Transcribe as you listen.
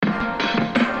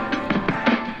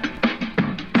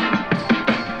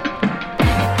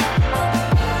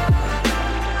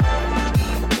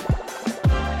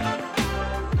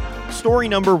story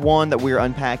number one that we're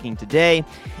unpacking today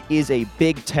is a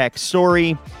big tech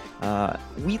story.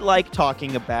 We like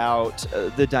talking about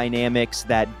the dynamics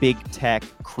that big tech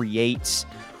creates,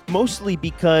 mostly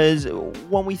because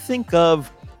when we think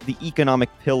of the economic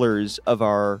pillars of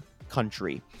our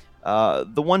country,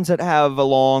 the ones that have a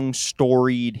long,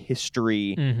 storied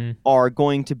history are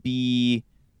going to be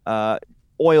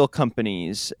oil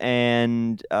companies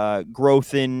and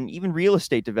growth in even real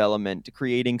estate development,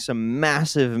 creating some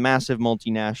massive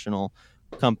multinational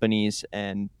companies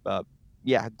and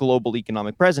global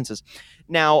economic presences.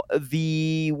 Now,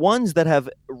 the ones that have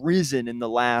risen in the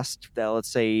last,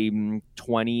 let's say,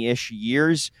 20-ish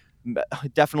years,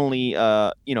 definitely,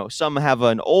 some have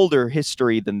an older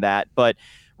history than that, but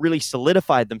really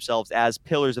solidified themselves as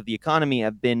pillars of the economy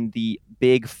have been the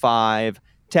big five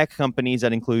tech companies.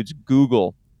 That includes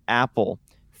Google, Apple,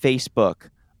 Facebook,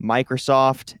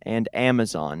 Microsoft, and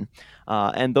Amazon.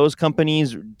 And those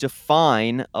companies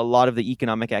define a lot of the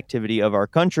economic activity of our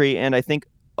country, and I think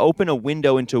open a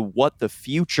window into what the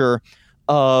future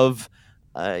of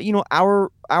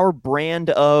our brand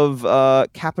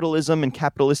of capitalism and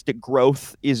capitalistic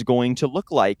growth is going to look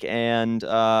like, and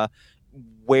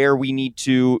where we need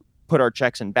to put our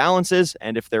checks and balances,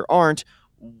 and if there aren't,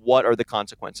 what are the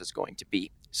consequences going to be?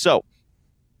 So,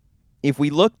 if we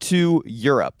look to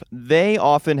Europe, they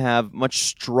often have much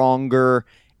stronger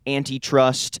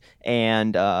antitrust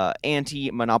and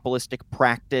anti-monopolistic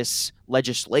practice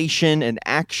legislation and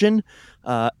action.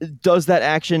 Does that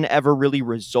action ever really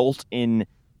result in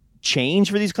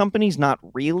change for these companies? Not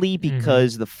really,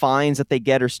 because the fines that they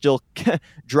get are still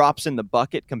drops in the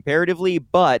bucket comparatively,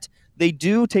 but they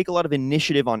do take a lot of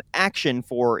initiative on action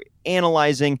for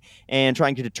analyzing and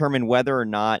trying to determine whether or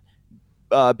not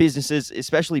businesses,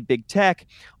 especially big tech,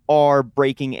 are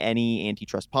breaking any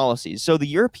antitrust policies. So the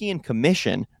European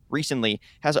Commission recently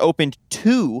has opened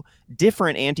 2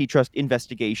 different antitrust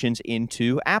investigations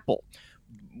into Apple.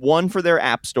 One for their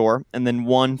App Store and then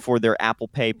one for their Apple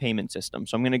Pay payment system.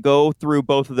 So I'm going to go through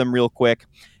both of them real quick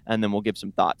and then we'll give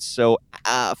some thoughts. So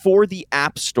for the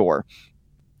App Store,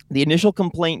 the initial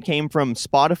complaint came from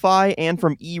Spotify and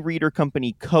from e-reader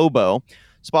company Kobo.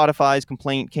 Spotify's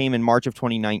complaint came in March of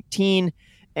 2019,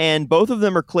 and both of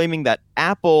them are claiming that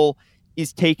Apple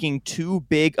is taking too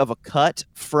big of a cut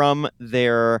from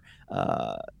their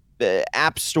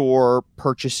App Store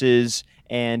purchases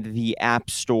and the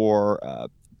App Store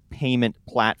payment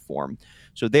platform.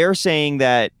 So they're saying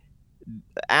that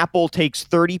Apple takes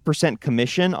 30%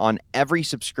 commission on every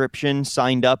subscription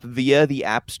signed up via the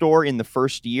App Store in the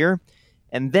first year.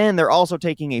 And then they're also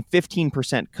taking a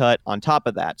 15% cut on top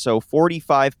of that. So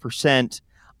 45%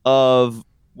 of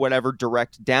whatever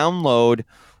direct download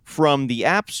from the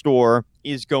App Store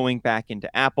is going back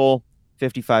into Apple.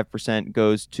 55%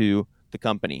 goes to the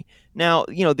company. Now,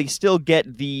 they still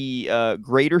get the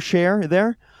greater share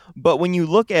there. But when you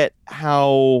look at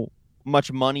how much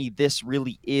money this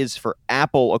really is for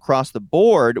Apple across the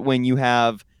board, when you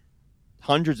have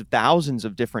hundreds of thousands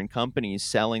of different companies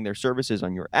selling their services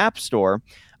on your App Store,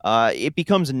 it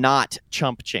becomes not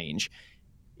chump change.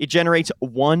 It generates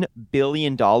 $1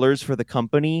 billion for the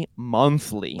company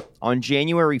monthly. On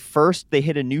January 1st, they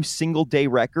hit a new single-day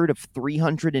record of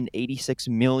 $386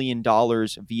 million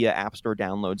via App Store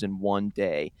downloads in one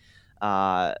day.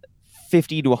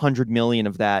 50 to 100 million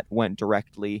of that went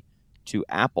directly to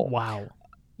Apple. Wow.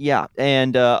 Yeah,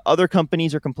 and other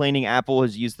companies are complaining Apple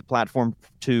has used the platform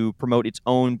to promote its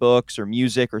own books or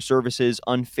music or services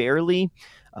unfairly.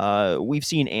 We've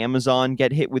seen Amazon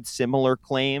get hit with similar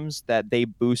claims that they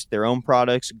boost their own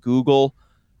products. Google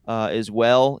as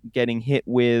well, getting hit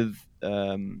with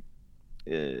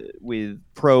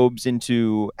probes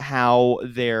into how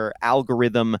their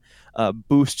algorithm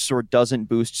boosts or doesn't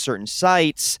boost certain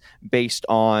sites based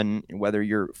on whether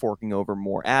you're forking over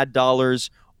more ad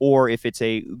dollars or if it's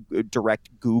a direct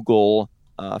Google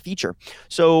feature.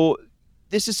 So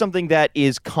this is something that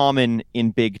is common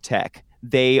in big tech.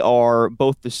 They are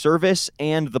both the service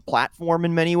and the platform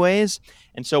in many ways.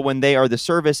 And so when they are the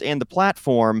service and the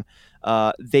platform,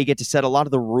 they get to set a lot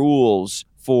of the rules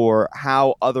for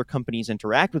how other companies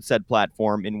interact with said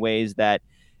platform in ways that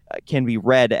can be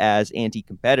read as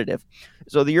anti-competitive.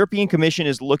 So the European Commission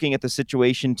is looking at the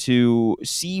situation to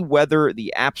see whether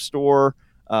the App Store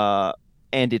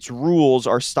and its rules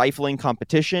are stifling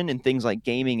competition in things like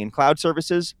gaming and cloud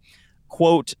services.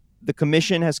 Quote, the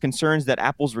Commission has concerns that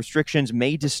Apple's restrictions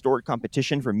may distort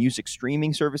competition for music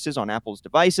streaming services on Apple's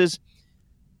devices.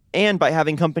 And by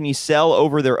having companies sell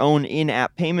over their own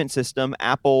in-app payment system,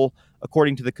 Apple,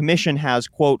 according to the Commission, has,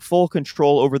 quote, full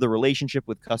control over the relationship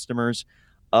with customers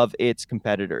of its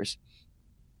competitors.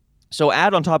 So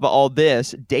add on top of all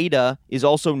this, data is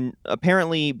also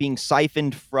apparently being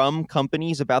siphoned from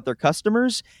companies about their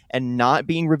customers and not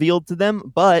being revealed to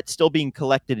them, but still being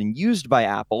collected and used by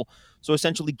Apple. So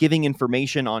essentially giving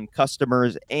information on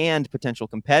customers and potential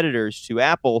competitors to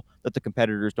Apple that the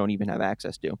competitors don't even have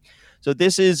access to. So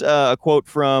this is a quote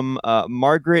from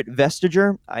Margaret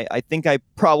Vestager. I think I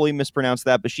probably mispronounced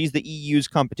that, but she's the EU's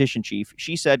competition chief.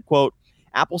 She said, quote,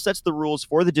 Apple sets the rules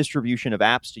for the distribution of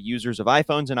apps to users of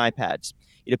iPhones and iPads.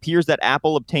 It appears that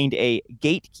Apple obtained a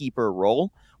gatekeeper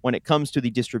role when it comes to the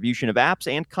distribution of apps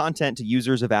and content to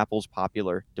users of Apple's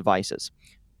popular devices.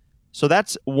 So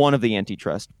that's one of the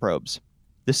antitrust probes.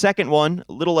 The second one,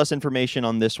 a little less information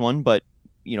on this one, but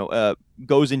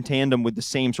goes in tandem with the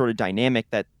same sort of dynamic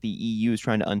that the EU is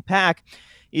trying to unpack,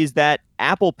 is that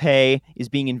Apple Pay is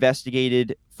being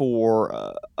investigated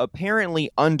for apparently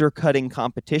undercutting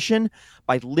competition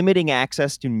by limiting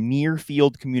access to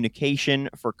near-field communication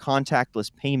for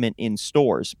contactless payment in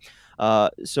stores.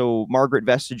 So Margaret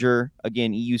Vestager,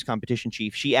 again, EU's competition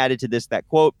chief, she added to this that,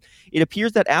 quote, it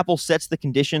appears that Apple sets the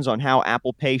conditions on how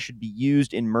Apple Pay should be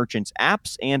used in merchants'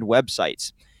 apps and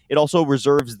websites. It also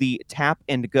reserves the tap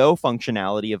and go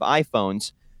functionality of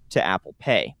iPhones to Apple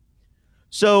Pay.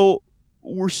 So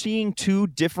we're seeing two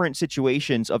different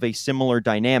situations of a similar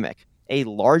dynamic. A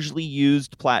largely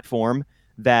used platform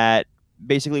that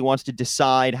basically wants to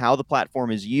decide how the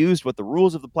platform is used, what the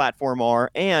rules of the platform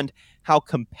are, and how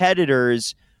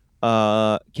competitors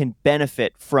can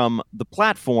benefit from the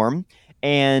platform.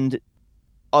 And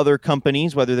other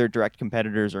companies, whether they're direct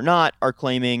competitors or not, are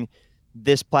claiming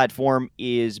this platform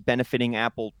is benefiting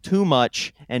Apple too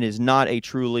much and is not a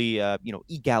truly,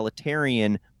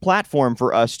 egalitarian platform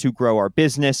for us to grow our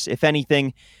business. If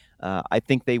anything, I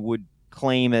think they would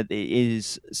claim that it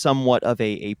is somewhat of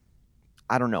a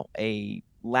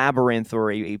labyrinth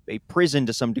or a prison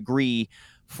to some degree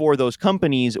for those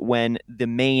companies when the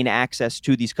main access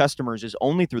to these customers is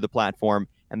only through the platform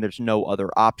and there's no other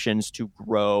options to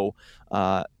grow,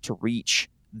 to reach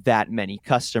that many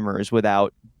customers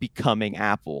without becoming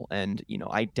Apple. And,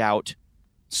 I doubt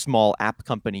small app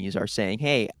companies are saying,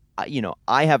 hey,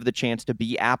 I have the chance to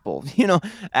be Apple.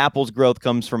 Apple's growth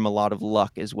comes from a lot of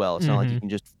luck as well. It's not like you can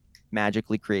just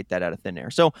magically create that out of thin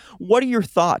air. So what are your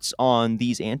thoughts on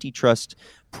these antitrust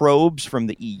probes from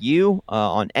the EU,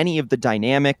 on any of the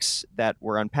dynamics that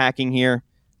we're unpacking here?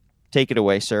 Take it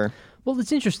away, sir. Well,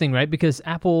 it's interesting, right? Because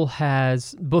Apple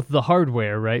has both the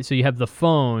hardware, right? So you have the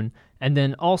phone and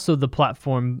then also the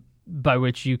platform by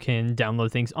which you can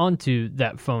download things onto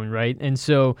that phone, right? And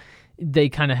so they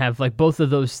kind of have like both of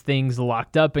those things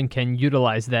locked up and can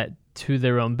utilize that to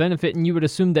their own benefit. And you would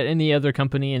assume that any other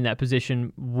company in that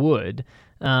position would.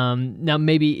 Now,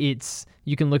 maybe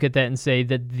you can look at that and say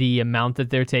that the amount that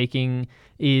they're taking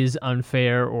is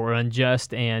unfair or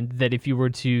unjust, and that if you were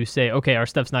to say, okay, our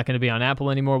stuff's not going to be on Apple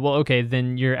anymore, well, okay,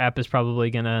 then your app is probably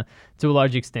going to a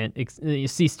large extent,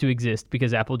 cease to exist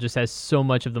because Apple just has so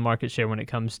much of the market share when it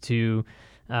comes to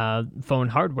phone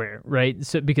hardware, right?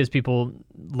 So because people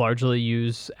largely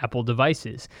use Apple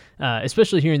devices,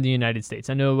 especially here in the United States.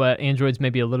 I know Android's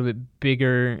maybe a little bit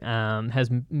bigger, has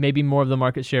maybe more of the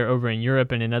market share over in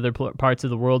Europe and in other parts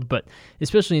of the world, but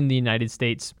especially in the United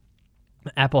States,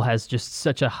 Apple has just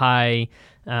such a high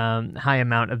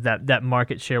amount of that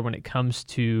market share when it comes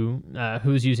to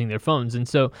who's using their phones. And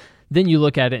so then you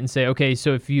look at it and say, okay,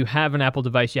 so if you have an Apple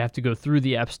device, you have to go through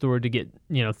the App Store to get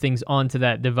things onto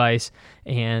that device,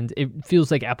 and it feels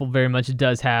like Apple very much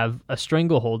does have a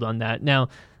stranglehold on that. Now,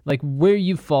 like where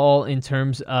you fall in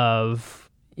terms of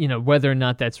whether or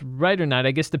not that's right or not,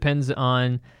 I guess depends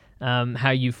on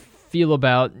how you feel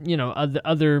about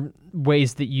other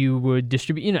ways that you would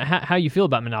distribute, how you feel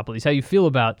about monopolies, how you feel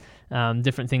about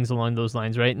different things along those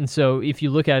lines, right? And so if you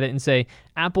look at it and say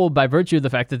Apple, by virtue of the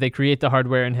fact that they create the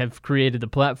hardware and have created the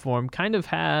platform, kind of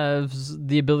has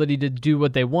the ability to do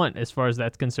what they want as far as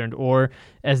that's concerned, or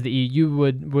as the EU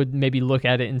would maybe look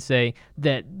at it and say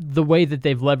that the way that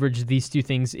they've leveraged these two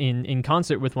things in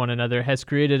concert with one another has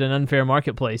created an unfair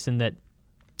marketplace, and that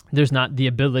there's not the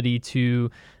ability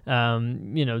to have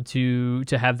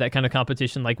that kind of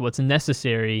competition like what's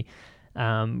necessary,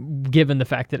 given the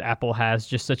fact that Apple has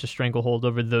just such a stranglehold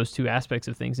over those two aspects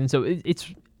of things. And so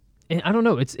I don't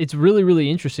know, it's really,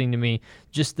 really interesting to me,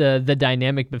 just the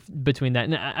dynamic between that.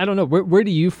 And I don't know, where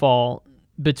do you fall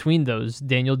between those,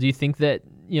 Daniel? Do you think that,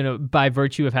 by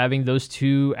virtue of having those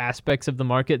two aspects of the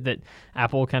market, that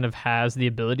Apple kind of has the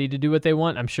ability to do what they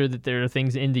want? I'm sure that there are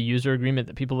things in the user agreement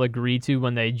that people agree to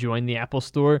when they join the Apple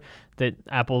Store that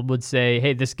Apple would say,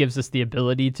 hey, this gives us the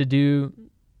ability to do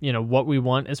what we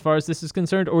want as far as this is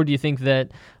concerned? Or do you think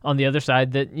that on the other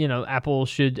side that, Apple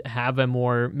should have a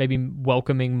more maybe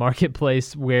welcoming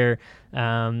marketplace where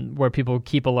people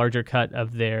keep a larger cut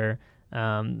of their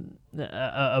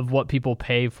of what people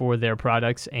pay for their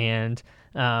products and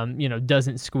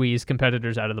doesn't squeeze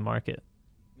competitors out of the market?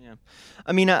 Yeah.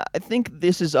 I mean, I think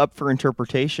this is up for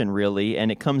interpretation, really,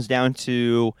 and it comes down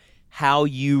to how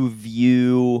you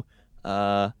view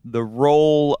the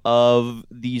role of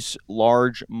these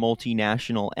large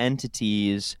multinational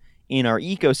entities in our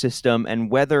ecosystem and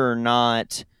whether or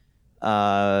not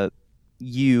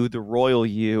you, the royal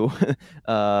you,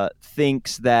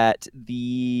 thinks that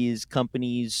these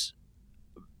companies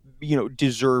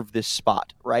deserve this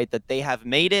spot, right? That they have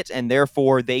made it and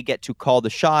therefore they get to call the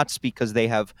shots because they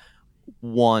have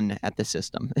won at the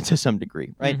system to some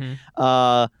degree, right?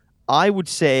 I would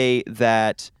say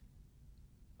that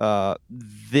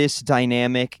this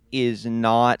dynamic is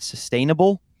not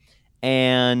sustainable,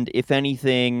 and if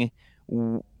anything,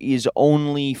 is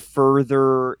only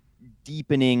further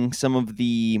deepening some of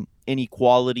the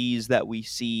inequalities that we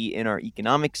see in our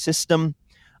economic system,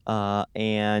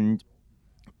 and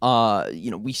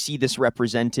we see this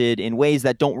represented in ways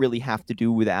that don't really have to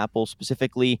do with Apple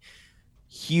specifically.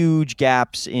 Huge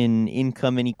gaps in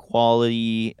income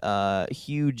inequality,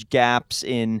 huge gaps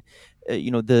in,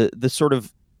 the sort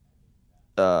of,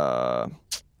 I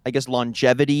guess,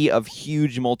 longevity of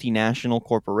huge multinational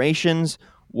corporations,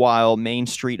 while Main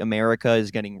Street America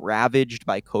is getting ravaged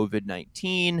by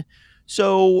COVID-19.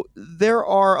 So there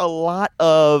are a lot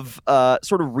of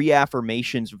sort of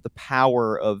reaffirmations of the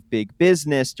power of big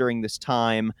business during this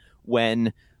time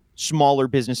when smaller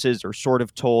businesses are sort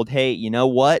of told, hey, you know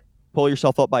what? Pull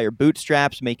yourself up by your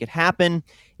bootstraps, make it happen.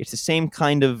 It's the same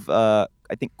kind of, I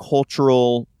think,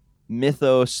 cultural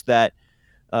mythos that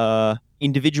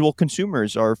individual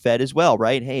consumers are fed as well,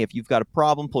 right? Hey, if you've got a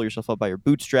problem, pull yourself up by your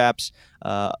bootstraps.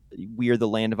 We are the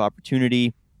land of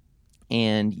opportunity,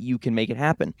 and you can make it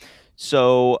happen.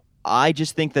 So I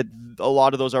just think that a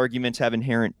lot of those arguments have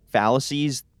inherent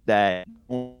fallacies that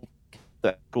the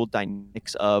actual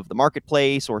dynamics of the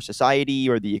marketplace or society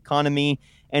or the economy.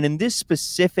 And in this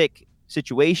specific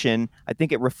situation, I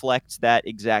think it reflects that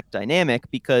exact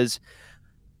dynamic, because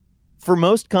for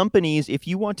most companies, if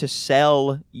you want to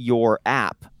sell your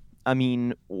app, I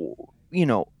mean,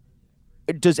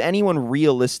 does anyone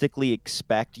realistically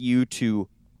expect you to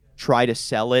try to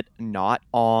sell it not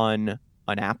on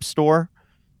an app store?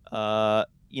 You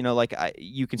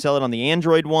can sell it on the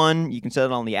Android one, you can sell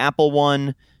it on the Apple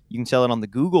one, you can sell it on the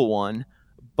Google one,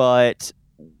 but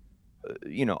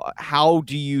how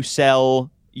do you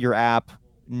sell your app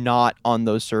not on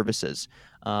those services?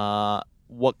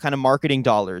 What kind of marketing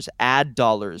dollars, ad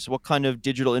dollars, what kind of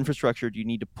digital infrastructure do you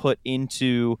need to put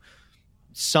into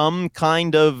some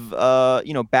kind of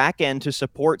back end to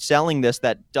support selling this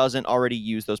that doesn't already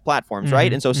use those platforms,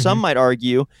 right? And so some might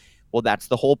argue, well, that's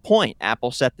the whole point.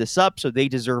 Apple set this up, so they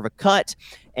deserve a cut,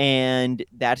 and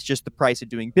that's just the price of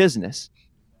doing business.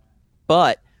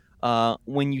 But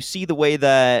when you see the way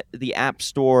that the App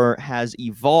Store has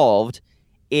evolved,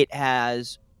 it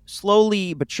has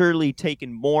slowly but surely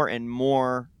taken more and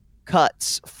more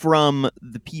cuts from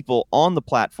the people on the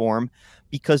platform,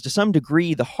 because to some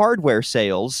degree the hardware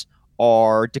sales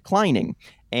are declining,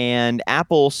 and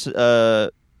Apple's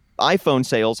iPhone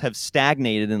sales have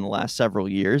stagnated in the last several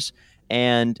years,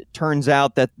 and turns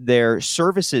out that their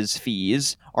services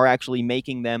fees are actually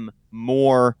making them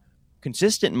more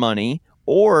consistent money,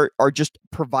 or are just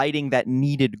providing that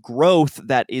needed growth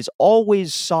that is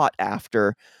always sought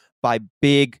after by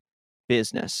big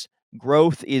business.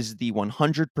 Growth is the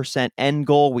 100% end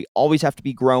goal. We always have to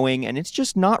be growing, and it's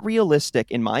just not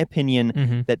realistic, in my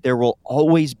opinion, that there will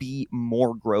always be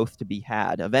more growth to be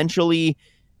had. Eventually,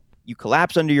 you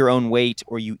collapse under your own weight,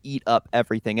 or you eat up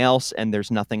everything else, and there's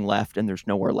nothing left, and there's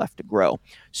nowhere left to grow.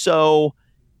 So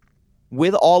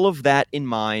with all of that in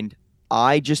mind,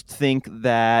 I just think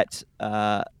that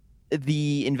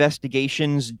the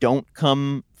investigations don't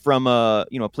come from a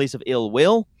place of ill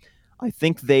will. I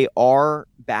think they are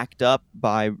backed up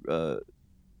by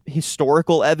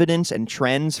historical evidence and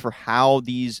trends for how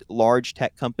these large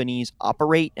tech companies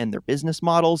operate and their business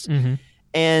models.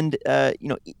 And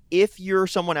if you're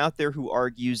someone out there who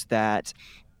argues that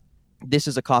this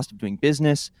is a cost of doing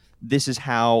business, this is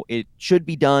how it should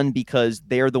be done because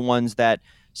they're the ones that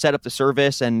set up the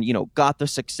service and got the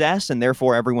success, and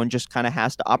therefore everyone just kind of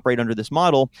has to operate under this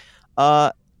model,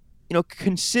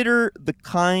 consider the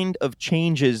kind of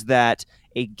changes that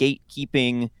a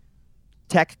gatekeeping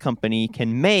tech company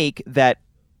can make that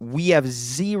we have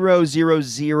zero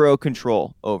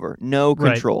control over. No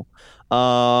control.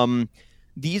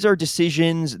 these are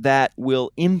decisions that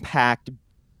will impact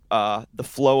the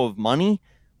flow of money,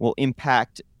 will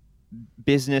impact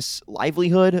business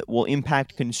livelihood, will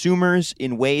impact consumers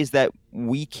in ways that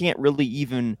we can't really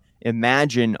even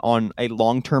imagine on a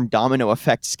long-term domino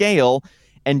effect scale,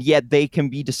 and yet they can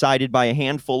be decided by a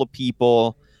handful of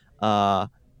people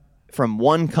from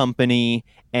one company,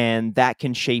 and that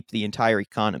can shape the entire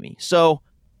economy. So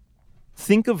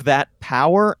think of that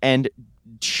power, and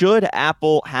should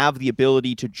Apple have the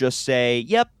ability to just say,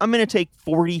 yep, I'm going to take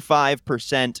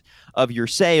 45% of your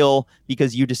sale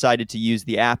because you decided to use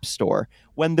the App Store,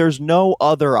 when there's no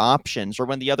other options, or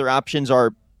when the other options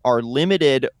are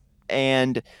limited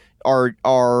and are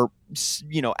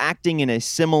acting in a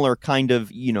similar kind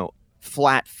of,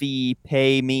 flat fee,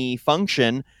 pay me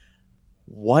function?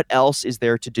 What else is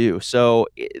there to do? So,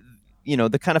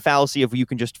 the kind of fallacy of you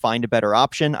can just find a better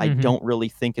option, I don't really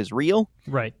think is real.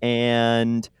 Right.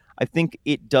 And I think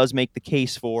it does make the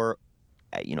case for,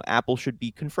 Apple should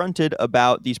be confronted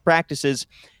about these practices,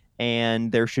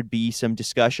 and there should be some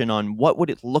discussion on what would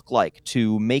it look like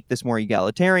to make this more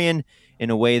egalitarian in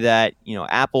a way that,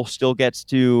 Apple still gets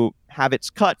to have its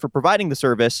cut for providing the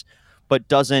service, but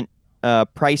doesn't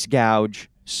price gouge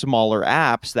smaller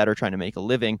apps that are trying to make a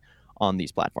living on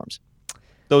these platforms.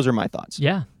 Those are my thoughts.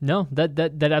 Yeah, no,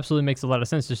 that absolutely makes a lot of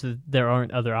sense, just that there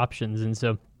aren't other options. And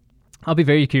so I'll be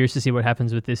very curious to see what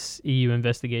happens with this EU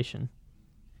investigation.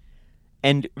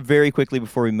 And very quickly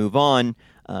before we move on,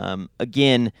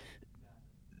 again,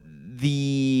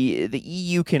 the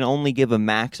EU can only give a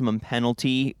maximum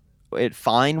penalty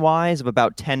fine-wise of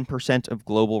about 10% of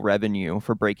global revenue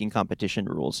for breaking competition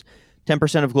rules.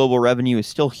 10% of global revenue is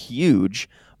still huge,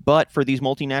 but for these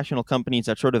multinational companies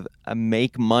that sort of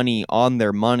make money on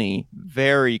their money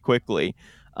very quickly,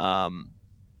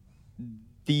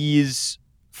 these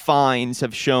fines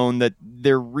have shown that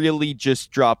they're really just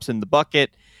drops in the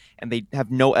bucket, and they have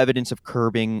no evidence of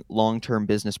curbing long-term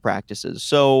business practices.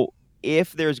 So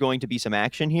if there's going to be some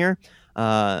action here,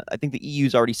 I think the EU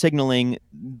is already signaling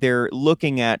they're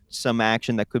looking at some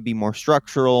action that could be more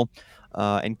structural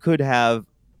and could have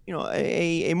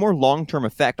a more long-term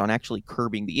effect on actually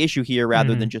curbing the issue here,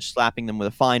 rather than just slapping them with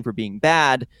a fine for being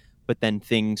bad, but then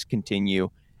things continue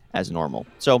as normal.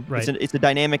 So right. It's a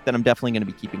dynamic that I'm definitely going to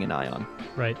be keeping an eye on.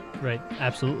 Right,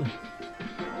 absolutely.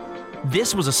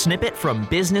 This was a snippet from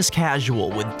Business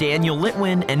Casual with Daniel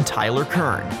Litwin and Tyler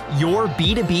Kern, your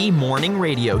B2B morning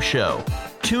radio show.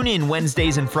 Tune in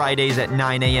Wednesdays and Fridays at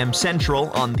 9 a.m.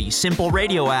 Central on the Simple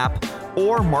Radio app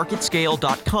or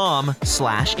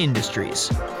marketscale.com/industries.